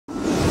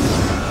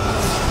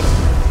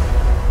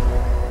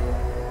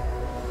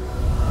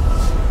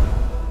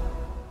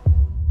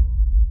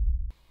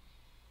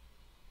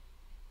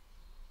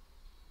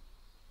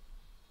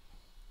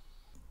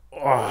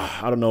Oh,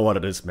 I don't know what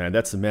it is, man.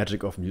 That's the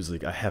magic of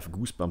music. I have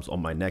goosebumps on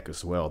my neck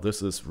as well.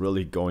 This is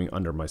really going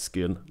under my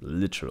skin,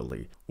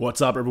 literally. What's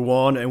up,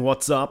 everyone, and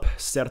what's up,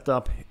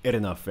 Sertab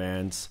Erener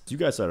fans? You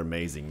guys are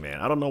amazing,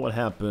 man. I don't know what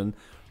happened,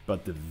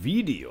 but the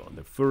video,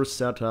 the first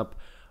Sertab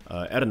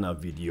Erener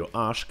video,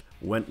 Aşk,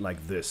 went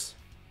like this.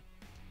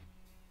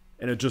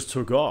 And it just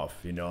took off,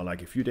 you know,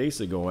 like a few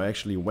days ago I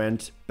actually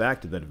went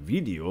back to that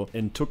video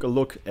and took a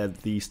look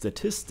at the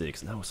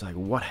statistics and I was like,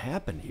 what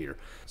happened here?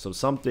 So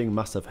something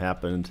must have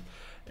happened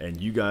and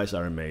you guys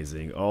are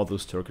amazing. All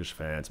those Turkish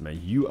fans, man,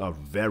 you are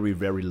very,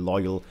 very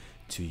loyal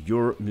to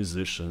your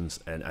musicians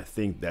and I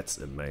think that's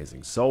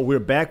amazing. So we're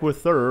back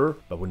with her,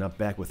 but we're not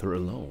back with her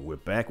alone. We're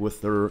back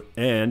with her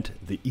and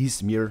the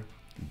İzmir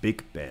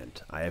Big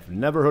Band. I have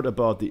never heard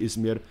about the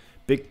İzmir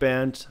Big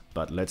Band,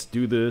 but let's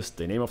do this.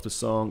 The name of the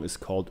song is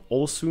called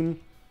Olsun.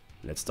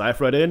 Let's dive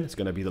right in. It's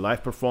gonna be the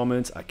live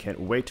performance. I can't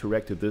wait to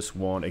react to this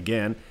one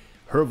again.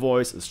 Her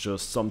voice is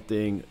just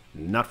something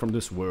not from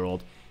this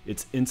world.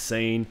 It's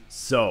insane.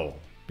 So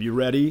be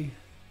ready.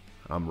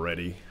 I'm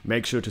ready.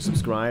 Make sure to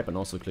subscribe and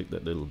also click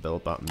that little bell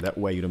button. That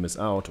way you don't miss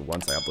out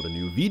once I upload a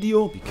new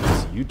video,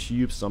 because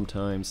YouTube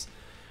sometimes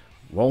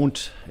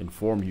won't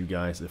inform you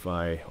guys if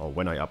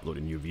when I upload a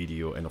new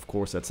video, and of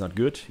course that's not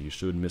good. You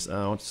shouldn't miss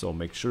out, so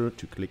make sure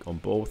to click on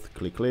both.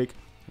 Click,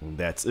 and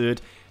that's it.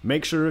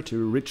 Make sure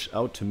to reach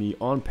out to me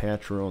on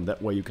Patreon,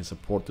 that way you can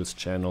support this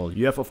channel.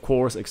 You have of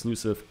course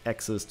exclusive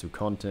access to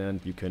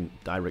content. You can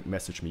direct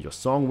message me your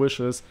song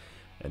wishes.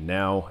 And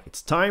now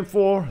it's time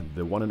for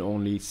the one and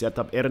only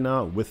Sertab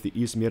Erener with the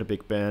İzmir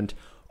Big Band,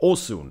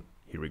 Olsun.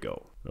 Here we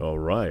go.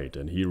 Alright,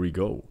 and here we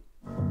go.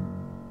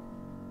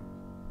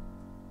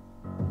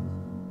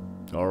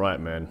 Alright,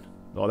 man.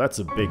 Oh, that's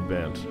a big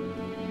band.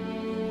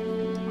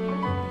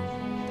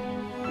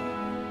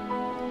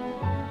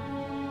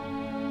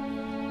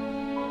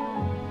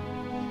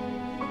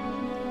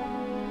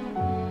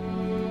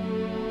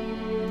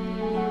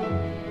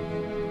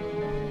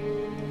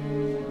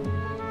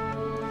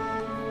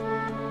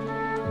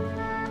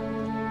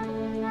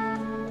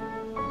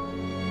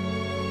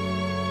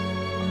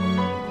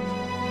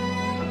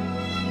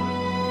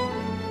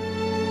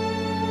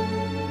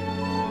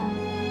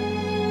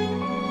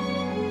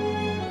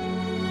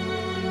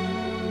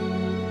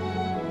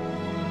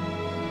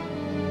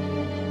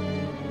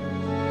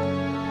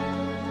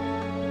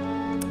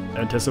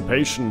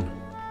 Anticipation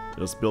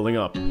is building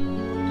up.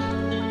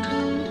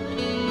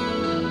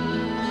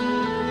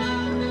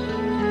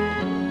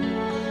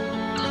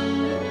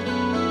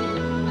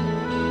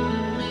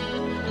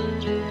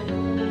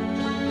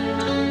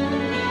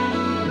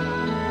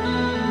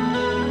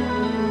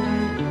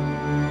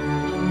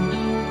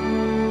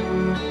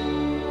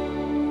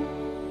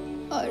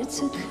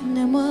 Artık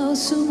ne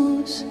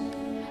masumuz,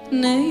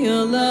 ne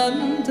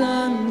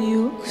yalandan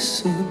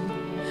yoksun.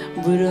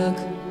 Bırak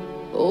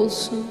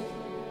olsun.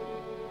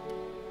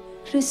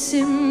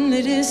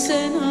 Resimleri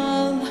sen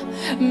al,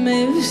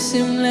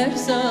 mevsimler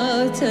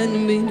zaten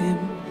benim.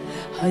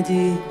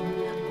 Hadi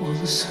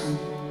olsun.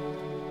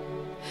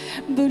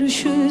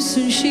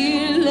 Bölüşülsün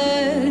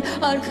şiirler,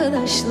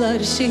 arkadaşlar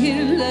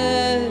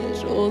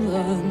şehirler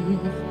olan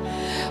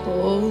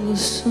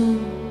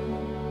olsun.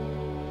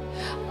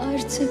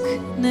 Artık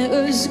ne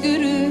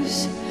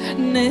özgürüz,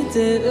 ne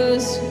de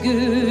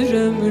özgür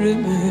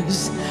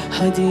ömrümüz.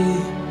 Hadi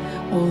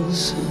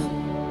olsun.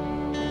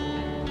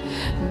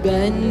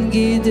 Ben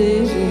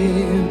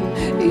giderim,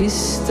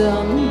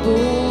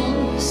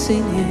 İstanbul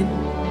senin.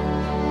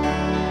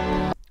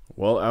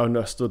 Well, I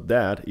understood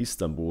that.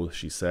 Istanbul,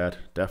 she said,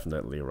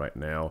 definitely right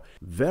now.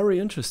 Very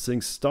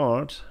interesting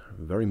start,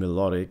 very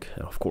melodic,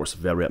 and of course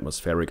very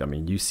atmospheric. I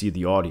mean, you see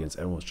the audience,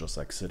 everyone's just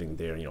like sitting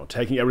there, you know,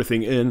 taking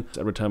everything in.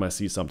 Every time I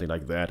see something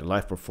like that, a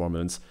live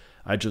performance,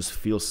 I just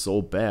feel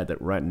so bad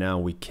that right now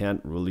we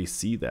can't really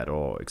see that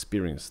or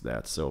experience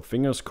that. So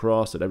fingers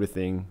crossed that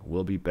everything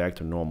will be back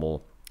to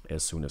normal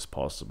as soon as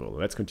possible.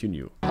 Let's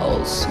continue.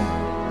 Olsun.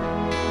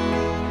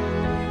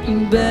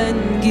 Ben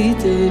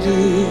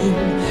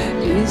giderim,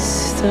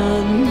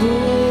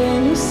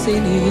 İstanbul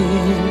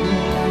senin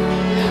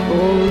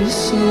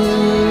olsun.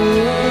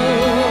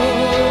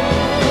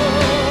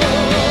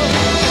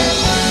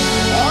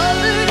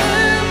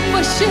 Alırım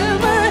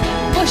başımı,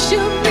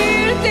 başım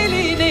bir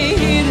deli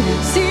nehir.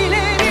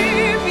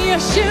 Silerim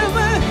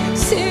yaşımı,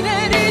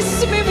 siler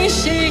ismimi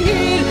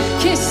şehir.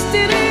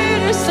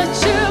 Kestirir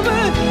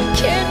saçımı,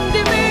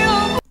 kendimi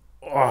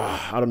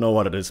I don't know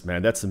what it is,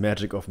 man. That's the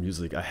magic of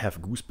music. I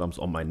have goosebumps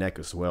on my neck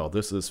as well.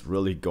 This is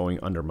really going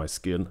under my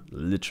skin,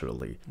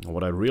 literally.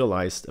 What I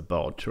realized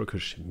about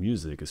Turkish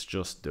music is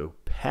just the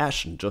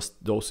passion,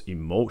 just those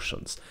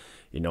emotions.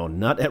 You know,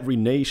 not every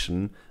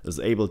nation is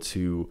able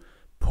to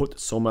put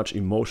so much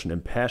emotion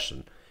and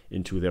passion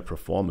into their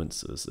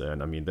performances.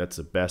 And I mean, that's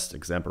the best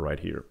example right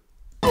here.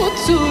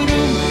 Oturum,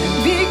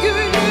 bir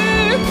gülü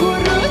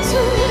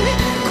kurutur,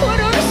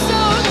 korursa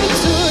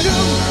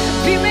unuturum,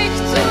 bir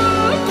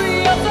mektup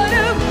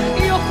yazarım,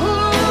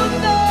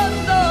 yokluğundan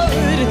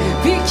dağılır,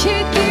 bir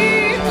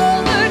kedi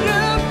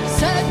alırım,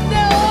 sen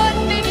de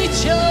anneni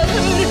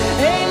çağır,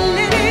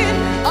 ellerin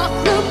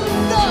aklı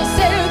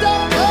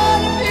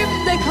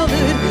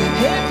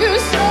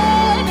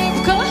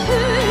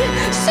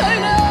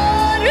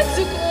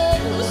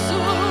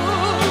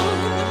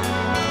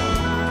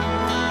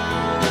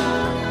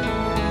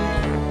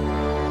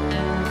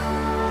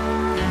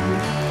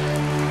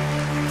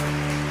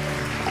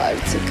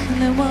Artık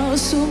ne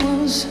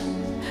masumuz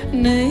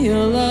ne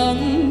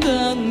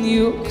yalandan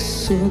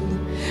yoksun.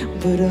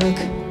 Bırak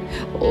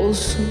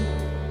olsun.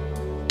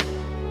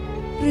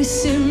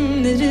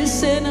 Resimleri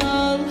sen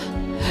al,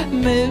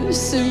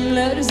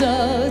 mevsimler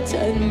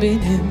zaten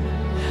benim.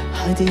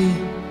 Hadi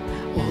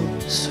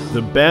olsun.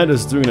 The band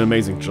is doing an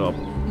amazing job.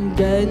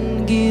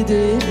 Ben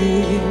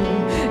giderim,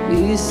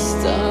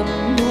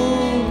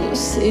 İstanbul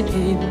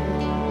senin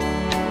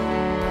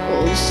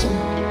olsun.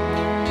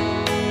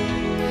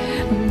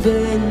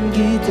 Ben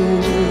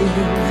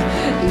giderim,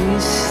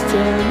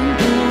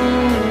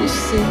 İstanbul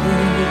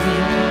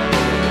senin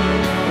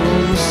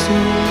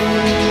olsun.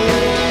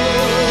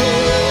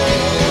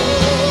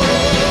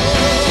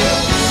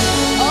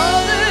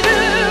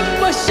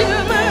 Alırım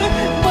başımı,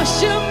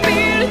 başım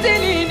bir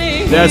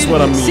deline. That's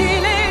what I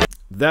mean.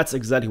 That's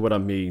exactly what I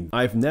mean.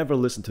 I've never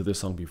listened to this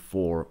song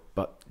before,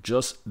 but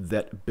just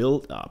that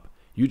build up.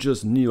 You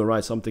just knew,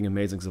 alright, something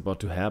amazing is about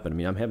to happen. I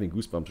mean, I'm having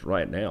goosebumps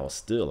right now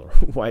still.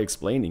 Why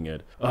explaining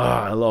it?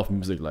 Ah, I love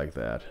music like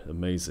that.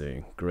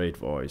 Amazing. Great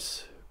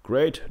voice.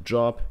 Great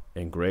job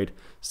and great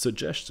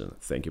suggestion.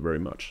 Thank you very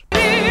much.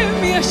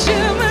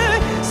 Yaşımı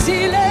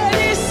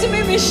siler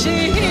ismimi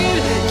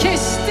şehir,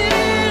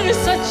 kestirir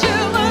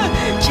saçımı,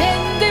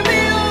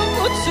 kendimi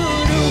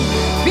avuturum,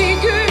 bir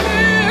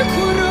günü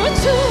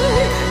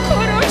kurutur,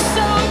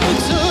 korursam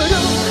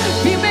unuturum,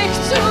 bir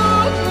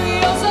mektup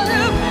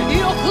yazarım,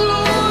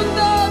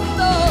 yokluğundan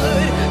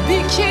ağır,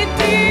 bir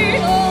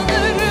kedi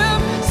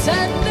alırım,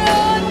 sen de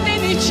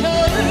anneni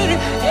çağır,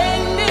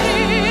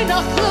 ellerin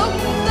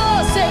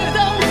aklımda,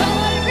 sevdam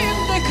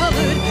kalbimde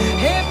kalır,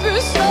 hep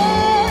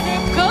üstten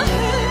hep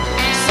kahır,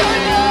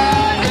 söyle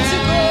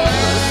artık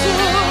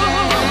olsun.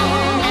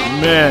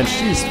 Man,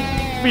 she's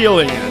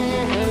feeling it.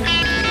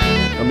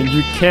 I mean,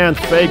 you can't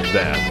fake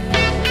that.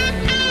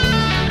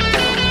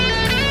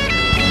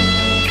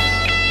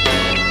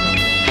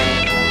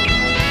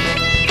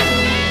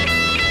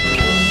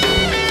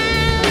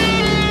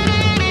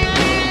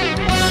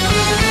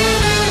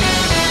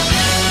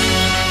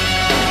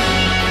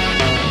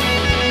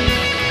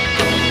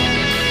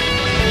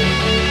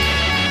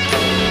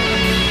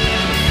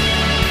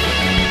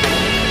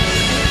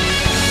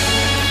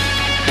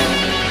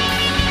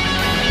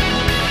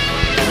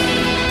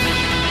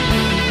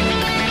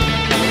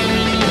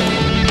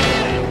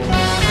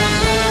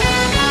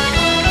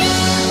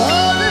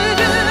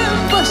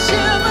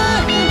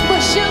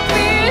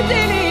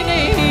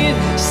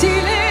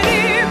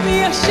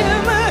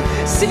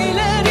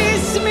 Siler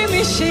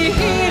ismimi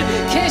şehir,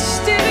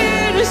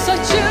 kestirir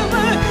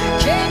saçımı,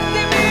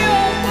 kendimi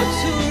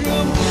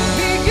avuturum,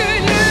 bir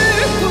günü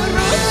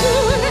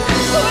kurutur,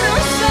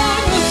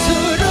 kurursam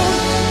unuturum,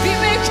 bir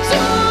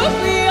mektup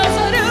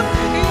yazarım,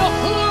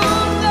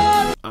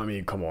 yokluğundan. I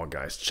mean, come on,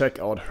 guys. Check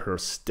out her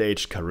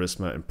stage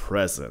charisma and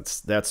presence.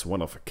 That's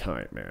one of a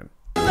kind, man.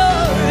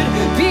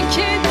 Bir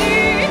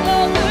kedi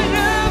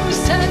alırım,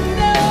 sen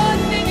de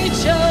anneni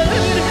çağır,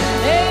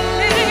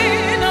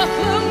 ellerin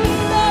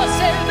aklımda,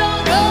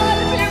 sevdan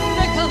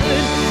kalbimde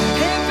kalır,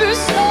 hep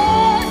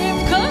üstten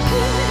hep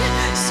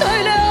kahır,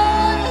 söyle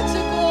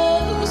artık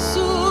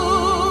olsun.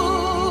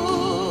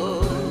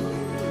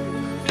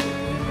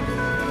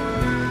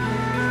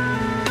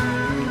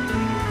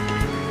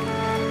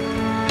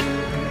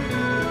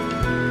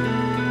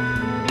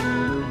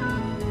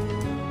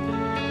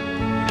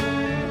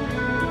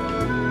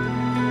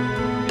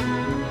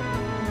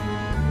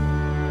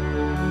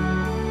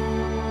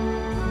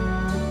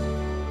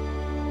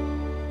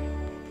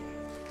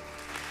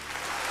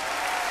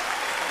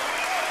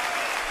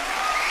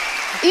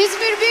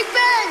 İzmir Big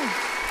Band.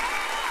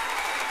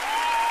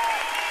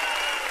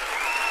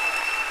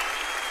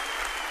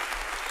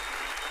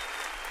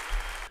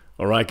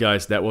 Alright,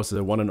 guys, that was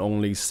the one and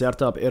only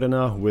Sertab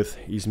Erener with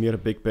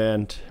İzmir Big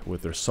Band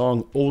with their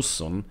song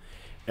Olsun.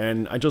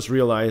 And I just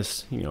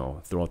realized,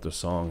 throughout the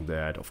song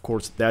that, of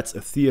course, that's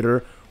a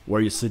theater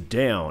where you sit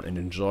down and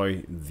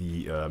enjoy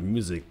the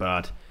music.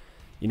 But,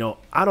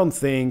 I don't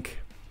think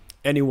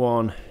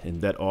anyone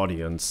in that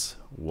audience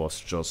was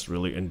just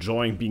really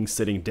enjoying being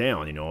sitting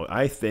down.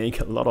 I think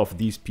a lot of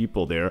these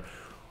people there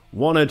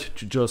wanted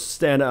to just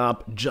stand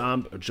up,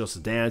 jump,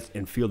 just dance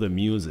and feel the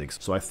music.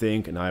 So I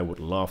think, and I would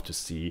love to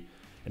see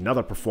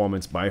another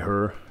performance by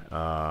her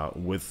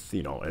with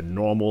a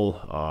normal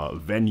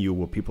venue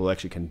where people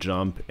actually can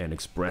jump and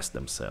express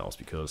themselves,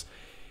 because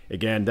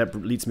again, that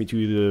leads me to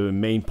the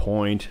main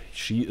point.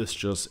 She is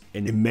just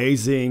an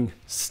amazing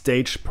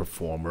stage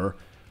performer.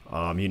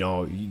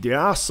 There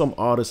are some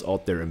artists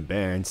out there in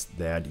bands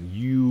that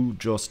you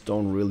just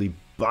don't really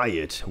buy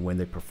it when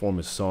they perform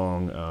a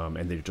song,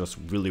 and they just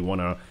really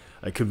want to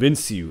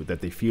convince you that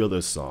they feel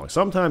this song.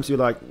 Sometimes you're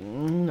like,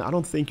 I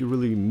don't think you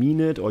really mean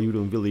it, or you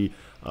don't really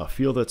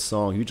feel that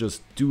song. You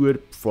just do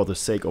it for the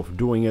sake of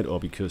doing it, or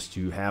because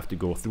you have to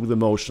go through the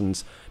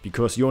motions,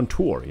 because you're on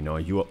tour,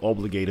 you are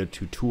obligated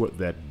to tour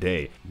that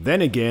day.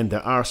 Then again,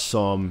 there are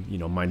some,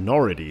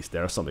 minorities,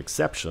 there are some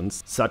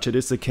exceptions, such it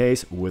is the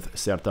case with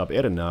Sertab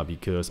Erener,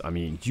 because,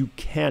 you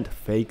can't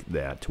fake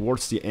that.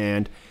 Towards the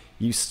end,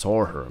 You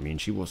saw her. I mean,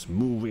 she was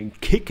moving,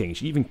 kicking.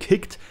 She even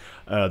kicked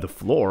the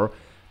floor.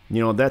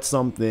 You know, that's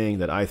something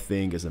that I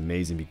think is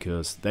amazing,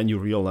 because then you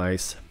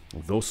realize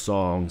those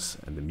songs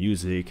and the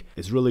music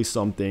is really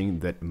something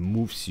that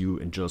moves you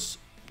and just,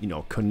 you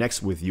know,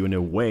 connects with you in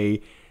a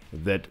way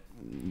that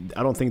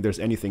I don't think there's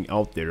anything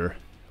out there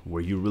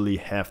where you really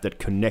have that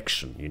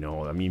connection, you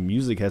know. I mean,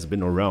 music has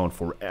been around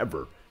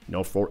forever, you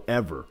know,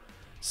 forever.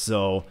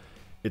 So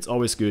it's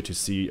always good to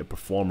see a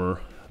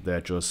performer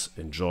that just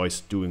enjoys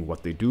doing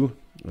what they do,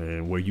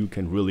 and where you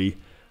can really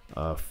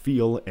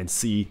feel and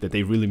see that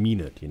they really mean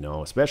it, you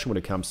know, especially when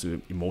it comes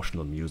to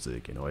emotional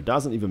music. You know, it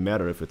doesn't even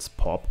matter if it's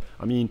pop.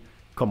 I mean,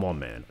 come on,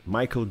 man.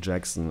 Michael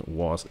Jackson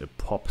was a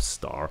pop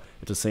star.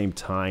 At the same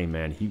time,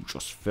 man, he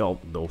just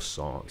felt those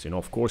songs. You know,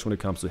 of course, when it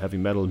comes to heavy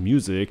metal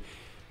music,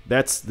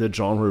 that's the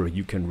genre where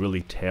you can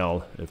really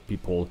tell if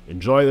people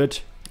enjoy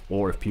it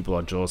or if people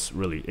are just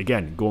really,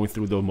 again, going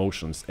through the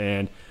emotions.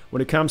 And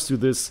when it comes to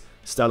this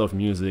style of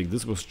music,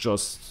 this was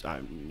just,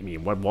 I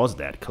mean, what was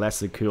that?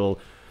 Classical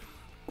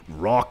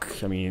rock.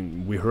 I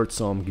mean, we heard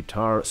some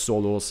guitar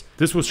solos.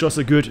 This was just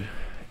a good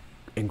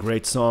and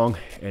great song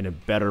and a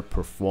better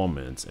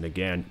performance. And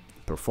again,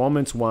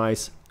 performance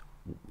wise,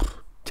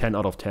 10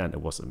 out of 10.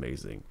 It was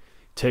amazing.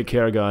 Take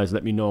care, guys.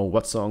 Let me know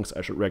what songs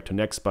I should react to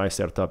next by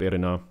Sertab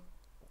Erener.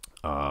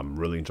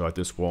 Really enjoyed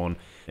this one,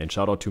 and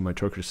shout out to my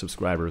Turkish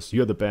subscribers.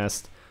 You're the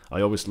best.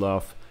 I always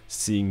love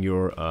seeing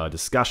your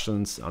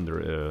discussions under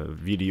a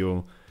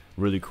video.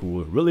 Really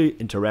cool, really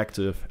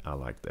interactive. I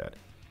like that.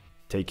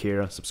 Take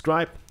care,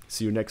 subscribe.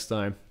 See you next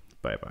time.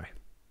 Bye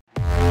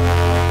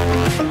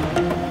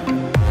bye.